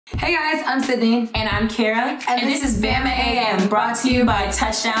Hey guys, I'm Sydney. And I'm Khara. And this is Bama AM, brought to you by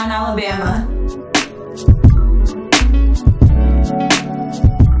Touchdown Alabama.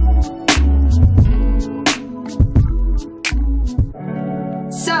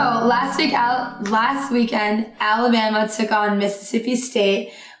 So, last weekend, Alabama took on Mississippi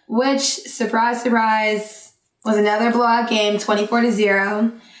State, which, surprise, surprise, was another blowout game,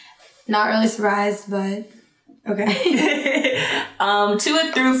 24-0. Not really surprised, but okay.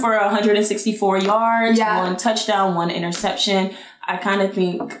 Tua threw for 164 yards, Yeah. 1 touchdown, 1 interception. I kind of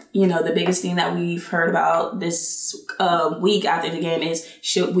think, the biggest thing that we've heard about this week after the game is,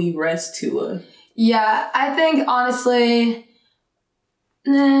 should we rest Tua? Yeah, I think, honestly,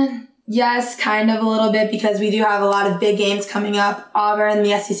 yes, kind of a little bit, because we do have a lot of big games coming up. Auburn,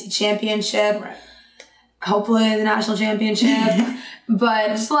 the SEC Championship, Right. hopefully the National Championship. But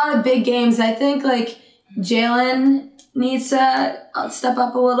just a lot of big games. I think, Jalen needs to step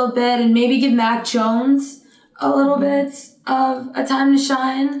up a little bit and maybe give Mac Jones a little bit of a time to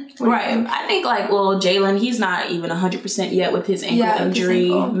shine. Right. I think, Jalen, he's not even 100% yet with his ankle injury.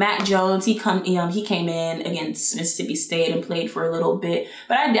 His ankle. Matt Jones, he came in against Mississippi State and played for a little bit.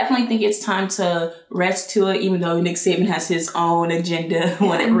 But I definitely think it's time to rest Tua, even though Nick Saban has his own agenda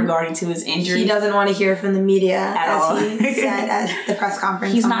regarding to his injury. He doesn't want to hear from the media, At all. he said at the press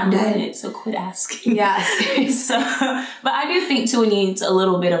conference. He's on not Monday. doing it, so quit asking. Yes. But I do think Tua needs a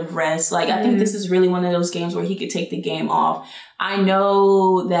little bit of rest. I think this is really one of those games where he could take the game off. I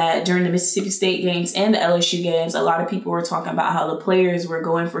know that during the Mississippi State games and the LSU games, a lot of people were talking about how the players were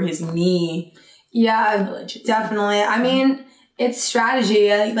going for his knee. Yeah, Allegedly. definitely. I mean, it's strategy.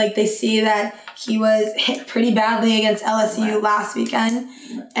 They see that he was hit pretty badly against LSU last weekend.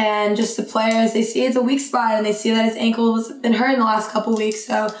 And just the players, they see it's a weak spot, and they see that his ankle has been hurt in the last couple weeks.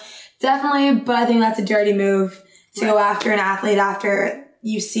 So definitely, but I think that's a dirty move to go after an athlete after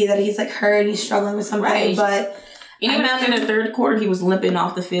you see that he's hurt, he's struggling with something. Right. But even after the third quarter, he was limping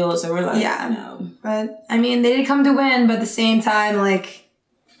off the field. So we're no. But I mean, they did come to win, but at the same time,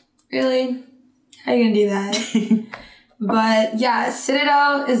 really? How are you going to do that? But yeah,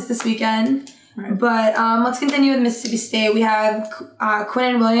 Citadel is this weekend. Right. But let's continue with Mississippi State. We have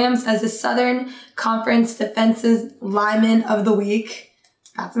Quinnen Williams as the Southern Conference Defensive Lineman of the Week.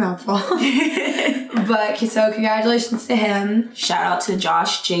 That's a mouthful. But so congratulations to him. Shout out to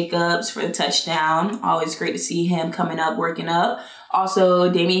Josh Jacobs for the touchdown. Always great to see him coming up, working up.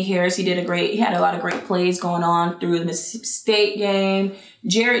 Also, Damian Harris, he had a lot of great plays going on through the Mississippi State game.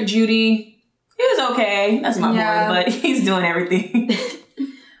 Jared Judy, he was okay. That's my boy, but he's doing everything.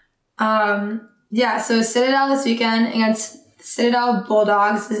 So Citadel this weekend against Citadel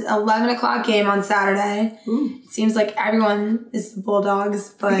Bulldogs. This is an 11 o'clock game on Saturday. Ooh. It seems like everyone is the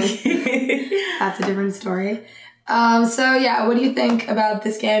Bulldogs, but that's a different story. What do you think about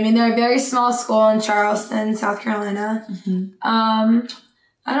this game? I mean, they're a very small school in Charleston, South Carolina. Mm-hmm.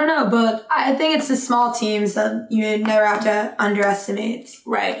 I don't know, but I think it's the small teams that you never have to underestimate.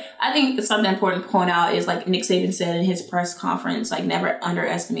 Right. I think something important to point out is, Nick Saban said in his press conference, never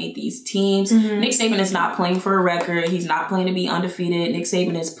underestimate these teams. Mm-hmm. Nick Saban is not playing for a record. He's not playing to be undefeated. Nick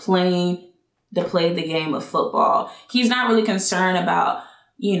Saban is playing to play the game of football. He's not really concerned about,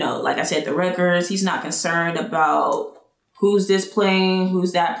 like I said, the records. He's not concerned about who's this playing,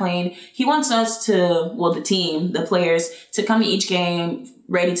 who's that playing. He wants us to, the team, the players, to come to each game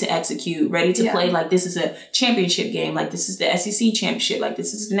ready to execute, ready to play like this is a championship game, like this is the SEC championship, like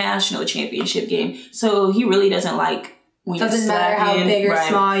this is the national championship game. So he really doesn't like when you're doesn't matter how big or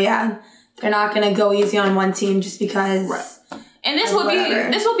small, They're not going to go easy on one team just because. Right. And this will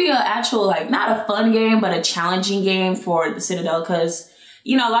be an actual, not a fun game, but a challenging game for the Citadel, because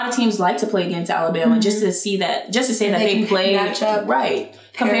a lot of teams like to play against Alabama just to say that they play right.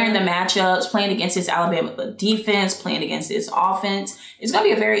 Comparing the matchups, playing against this Alabama defense, playing against this offense. It's going to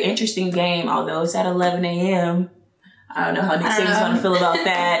be a very interesting game, although it's at 11 a.m. I don't know how Nick Saban's going to feel about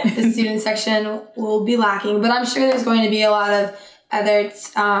that. The student section will be lacking, but I'm sure there's going to be a lot of other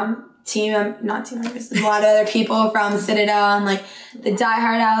a lot of other people from Citadel and the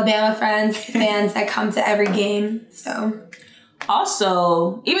diehard Alabama fans that come to every game. So.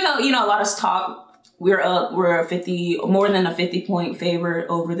 Also, even though, a lot of talk, we're more than a 50-point favorite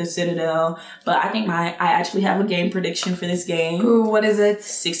over the Citadel, but I think I actually have a game prediction for this game. Ooh, what is it?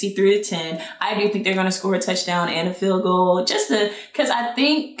 63-10. I do think they're going to score a touchdown and a field goal, because I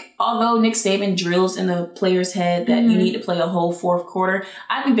think although Nick Saban drills in the player's head that you need to play a whole fourth quarter,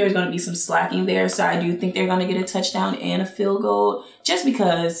 I think there's going to be some slacking there, so I do think they're going to get a touchdown and a field goal, just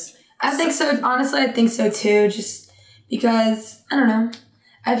because. I think so. Honestly, I think so too, just because, I don't know.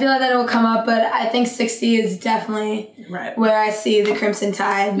 I feel like that it will come up, but I think 60 is definitely where I see the Crimson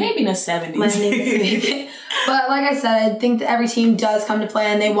Tide. Maybe in the 70s. But like I said, I think that every team does come to play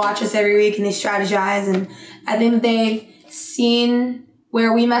and they watch us every week and they strategize. And I think that they've seen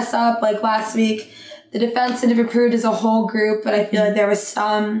where we mess up. Like last week, the defense have improved as a whole group, but I feel like there was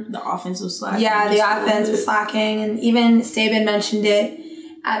some... The offense was slacking. Yeah, the offense was slacking. And even Saban mentioned it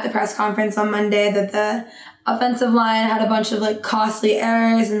at the press conference on Monday that the offensive line had a bunch of like costly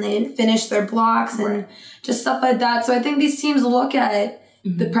errors and they didn't finish their blocks and just stuff like that. So I think these teams look at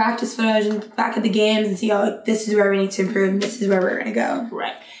the practice footage and back at the games and see, oh, like, this is where we need to improve and this is where we're going to go.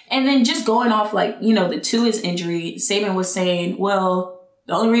 Right. And then just going off, like, you know, the Tua's injury, Saban was saying, well,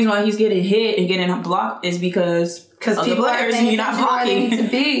 the only reason why he's getting hit and getting blocked is because of the players and you're not blocking.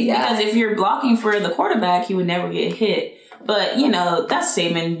 Because if you're blocking for the quarterback, he would never get hit. But, you know, that's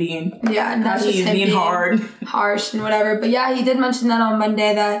Saban being, that's just him being hard. Harsh and whatever. But yeah, he did mention that on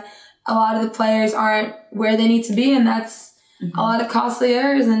Monday that a lot of the players aren't where they need to be, and that's a lot of costly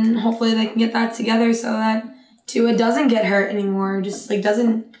errors, and hopefully they can get that together so that Tua doesn't get hurt anymore, just like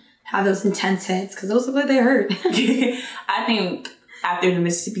doesn't have those intense hits, because those look like they hurt. I think after the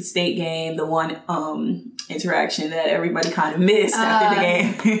Mississippi State game, the one interaction that everybody kind of missed after the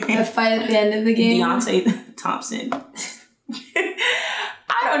game. The fight at the end of the game. Deontay Thompson.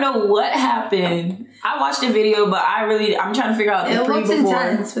 I don't know what happened. I watched the video, but I'm trying to figure out the It looked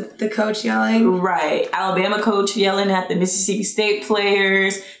intense with the coach yelling. Right. Alabama coach yelling at the Mississippi State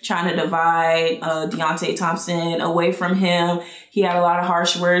players, trying to divide Deontay Thompson away from him. He had a lot of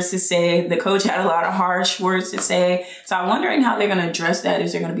harsh words to say. The coach had a lot of harsh words to say. So I'm wondering how they're going to address that.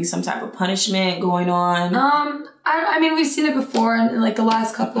 Is there going to be some type of punishment going on? I mean, we've seen it before in like the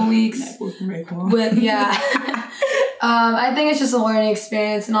last couple of weeks. I think it's just a learning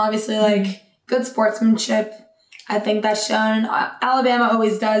experience, and obviously like good sportsmanship. I think that's shown. Alabama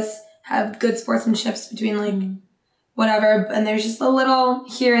always does have good sportsmanship between like whatever, and there's just a little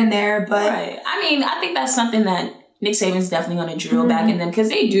here and there. But I mean, I think that's something that Nick Saban's definitely going to drill back in them, because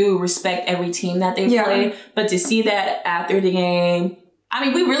they do respect every team that they play. But to see that after the game, I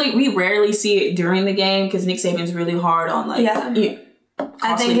mean, we rarely see it during the game, because Nick Saban's really hard on like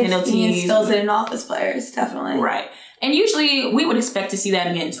I think he instills it in all of his players, definitely. Right. And usually we would expect to see that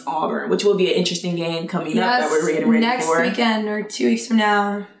against Auburn, which will be an interesting game coming up that we're getting ready next for. Next weekend or 2 weeks from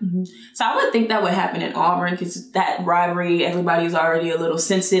now. So I would think that would happen in Auburn, because that rivalry, everybody's already a little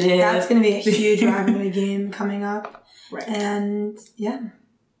sensitive. That's going to be a huge rivalry game coming up. Right. And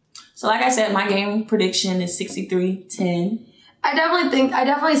So like I said, my game prediction is 63-10. I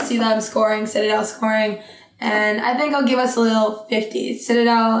definitely see them scoring, Citadel scoring. And I think I'll give us a little 50s.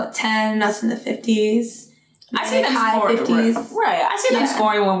 Citadel 10, us in the 50s. I see them high scoring, 50s. Right. I see them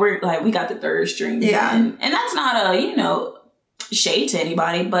scoring when we're like, we got the third string. Yeah. And that's not a, shade to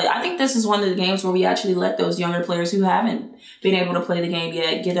anybody, but I think this is one of the games where we actually let those younger players who haven't been able to play the game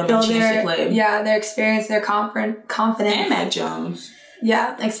yet get them a chance to play. Yeah, their experience, their confidence. And Mac Jones.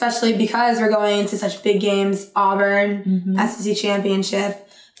 Yeah, especially because we're going into such big games, Auburn, SEC championship,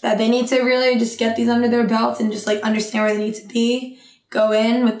 that they need to really just get these under their belts and just like understand where they need to be, go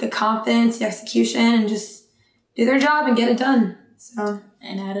in with the confidence, the execution, and just do their job and get it done. So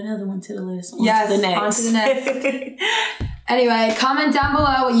and add another one to the list. On to the next. Anyway, comment down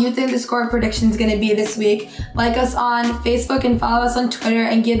below what you think the score prediction is going to be this week. Like us on Facebook and follow us on Twitter,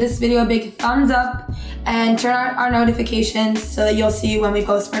 and give this video a big thumbs up and turn on our notifications so that you'll see when we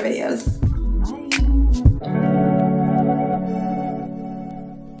post more videos.